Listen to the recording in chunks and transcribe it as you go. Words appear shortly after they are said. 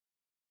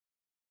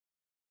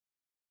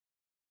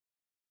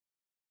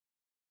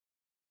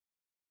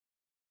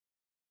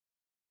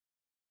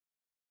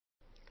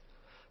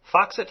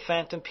Foxit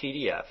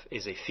PhantomPDF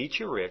is a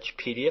feature-rich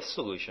PDF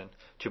solution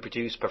to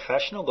produce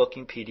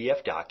professional-looking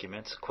PDF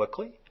documents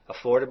quickly,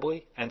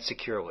 affordably, and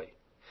securely.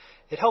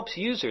 It helps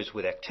users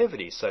with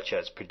activities such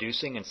as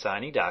producing and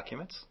signing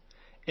documents,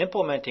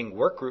 implementing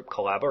workgroup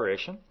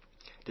collaboration,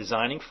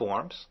 designing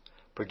forms,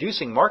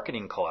 producing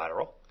marketing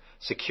collateral,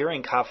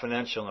 securing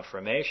confidential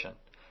information,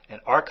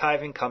 and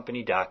archiving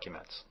company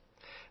documents.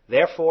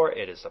 Therefore,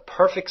 it is the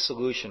perfect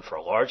solution for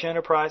large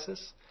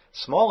enterprises,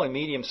 small and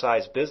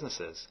medium-sized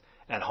businesses,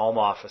 and home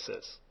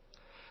offices.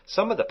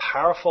 Some of the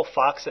powerful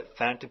Foxit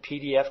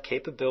PhantomPDF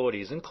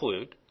capabilities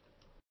include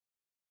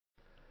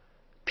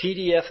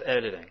PDF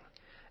editing.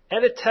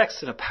 Edit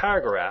text in a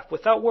paragraph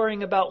without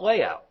worrying about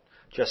layout.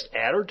 Just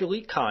add or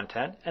delete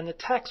content and the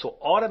text will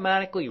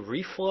automatically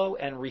reflow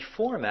and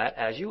reformat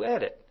as you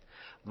edit.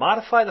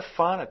 Modify the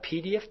font of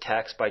PDF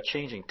text by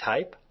changing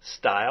type,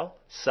 style,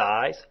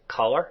 size,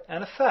 color,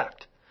 and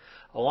effect.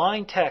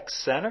 Align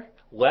text center,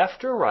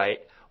 left, or right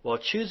while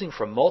choosing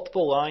from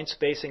multiple line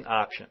spacing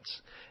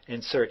options.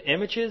 Insert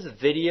images,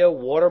 video,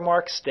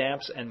 watermarks,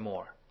 stamps, and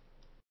more.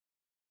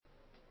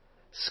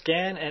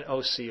 Scan and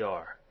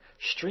OCR.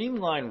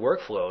 Streamline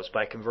workflows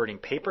by converting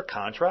paper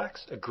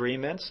contracts,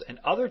 agreements, and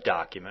other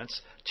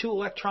documents to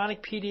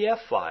electronic PDF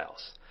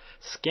files.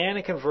 Scan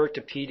and convert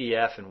to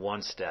PDF in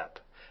one step.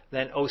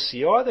 Then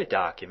OCR the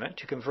document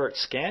to convert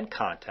scanned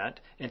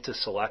content into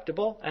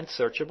selectable and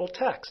searchable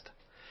text.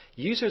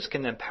 Users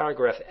can then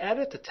paragraph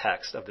edit the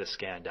text of the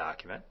scanned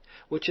document,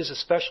 which is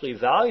especially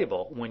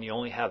valuable when you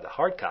only have the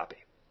hard copy.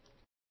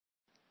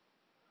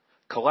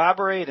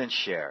 Collaborate and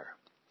share.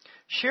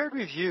 Shared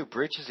Review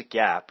bridges a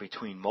gap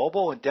between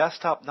mobile and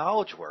desktop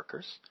knowledge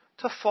workers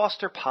to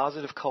foster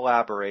positive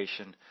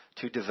collaboration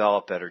to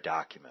develop better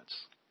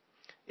documents.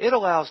 It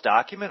allows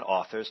document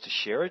authors to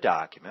share a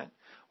document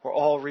where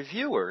all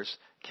reviewers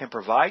can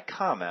provide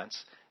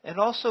comments and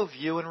also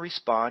view and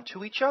respond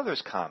to each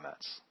other's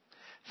comments.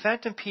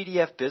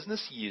 PhantomPDF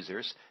business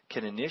users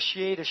can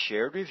initiate a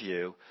shared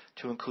review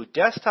to include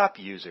desktop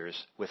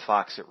users with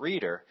Foxit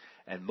Reader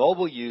and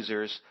mobile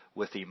users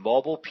with the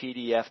mobile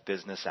PDF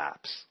business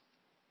apps.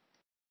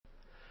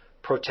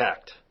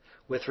 Protect.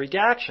 With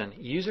redaction,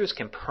 users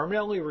can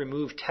permanently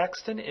remove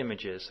text and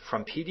images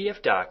from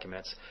PDF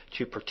documents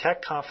to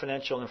protect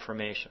confidential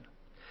information.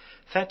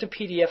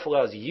 PhantomPDF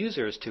allows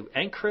users to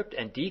encrypt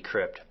and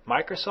decrypt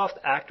Microsoft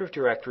Active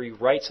Directory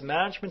Rights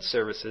Management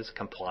Services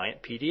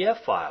compliant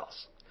PDF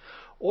files,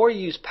 or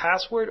use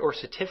password or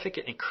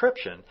certificate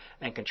encryption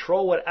and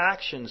control what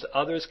actions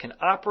others can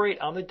operate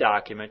on the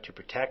document to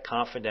protect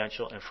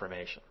confidential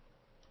information.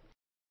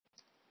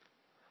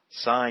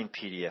 Sign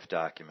PDF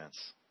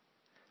documents.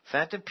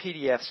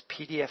 PhantomPDF's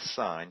PDF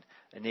Sign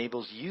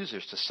enables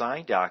users to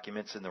sign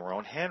documents in their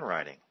own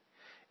handwriting.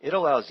 It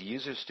allows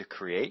users to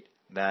create,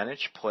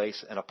 manage,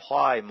 place, and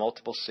apply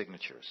multiple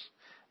signatures,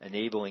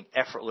 enabling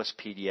effortless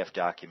PDF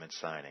document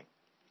signing.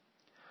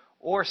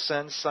 Or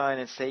send, sign,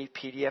 and save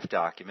PDF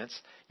documents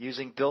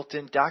using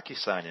built-in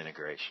DocuSign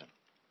integration.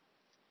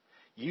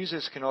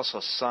 Users can also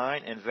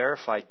sign and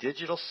verify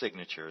digital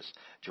signatures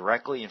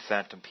directly in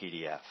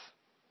PhantomPDF.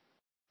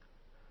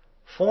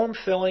 Form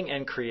filling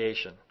and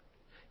creation.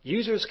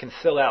 Users can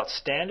fill out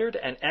standard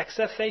and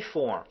XFA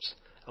forms,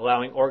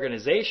 allowing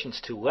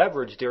organizations to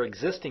leverage their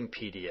existing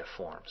PDF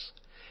forms.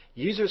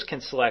 Users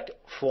can select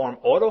form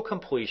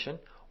auto-completion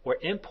or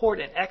import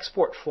and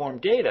export form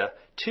data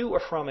to or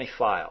from a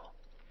file.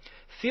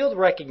 Field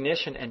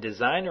recognition and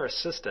designer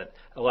assistant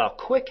allow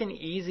quick and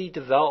easy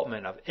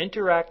development of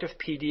interactive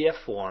PDF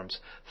forms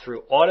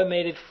through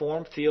automated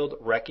form field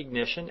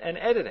recognition and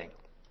editing.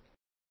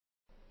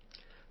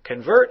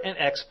 Convert and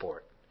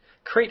export.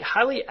 Create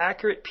highly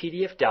accurate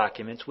PDF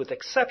documents with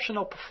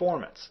exceptional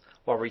performance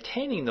while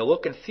retaining the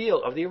look and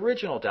feel of the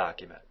original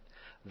document.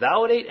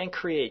 Validate and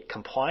create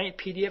compliant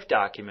PDF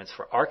documents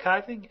for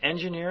archiving,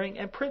 engineering,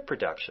 and print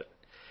production.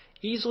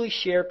 Easily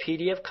share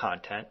PDF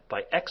content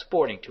by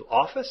exporting to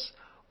Office,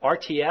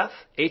 RTF,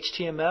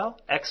 HTML,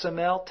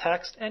 XML,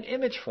 text, and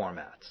image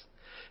formats.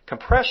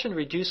 Compression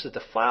reduces the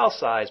file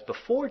size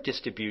before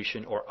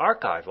distribution or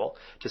archival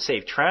to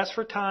save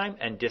transfer time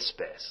and disk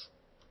space.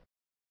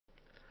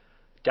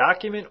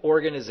 Document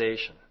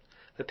organization.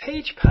 The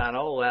page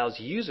panel allows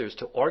users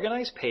to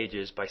organize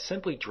pages by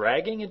simply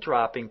dragging and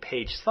dropping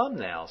page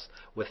thumbnails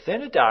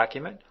within a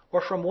document or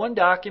from one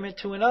document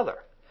to another.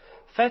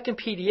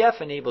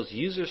 PhantomPDF enables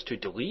users to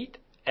delete,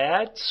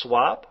 add,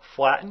 swap,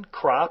 flatten,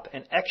 crop,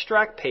 and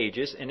extract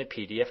pages in a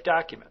PDF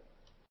document.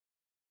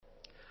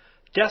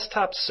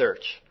 Desktop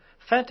search.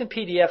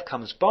 PhantomPDF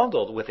comes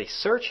bundled with a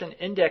search and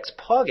index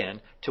plugin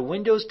to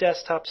Windows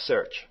Desktop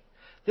Search.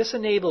 This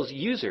enables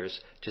users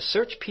to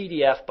search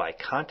PDF by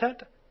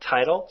content,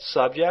 title,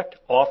 subject,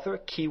 author,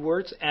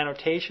 keywords,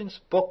 annotations,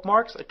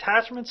 bookmarks,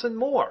 attachments, and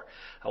more,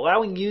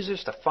 allowing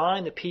users to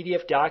find the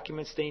PDF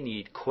documents they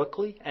need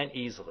quickly and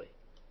easily.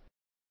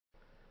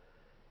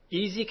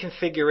 Easy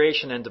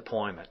configuration and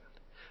deployment.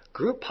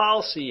 Group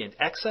policy and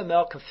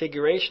XML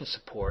configuration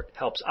support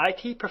helps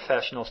IT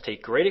professionals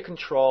take greater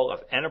control of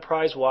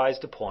enterprise-wide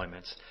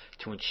deployments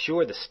to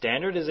ensure the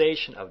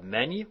standardization of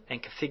menu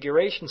and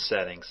configuration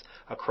settings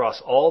across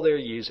all their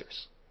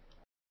users.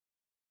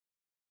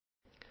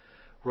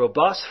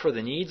 Robust for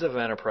the needs of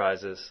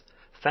enterprises,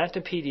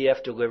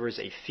 PhantomPDF delivers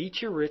a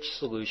feature-rich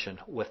solution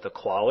with the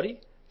quality,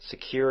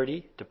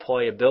 security,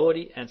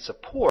 deployability, and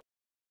support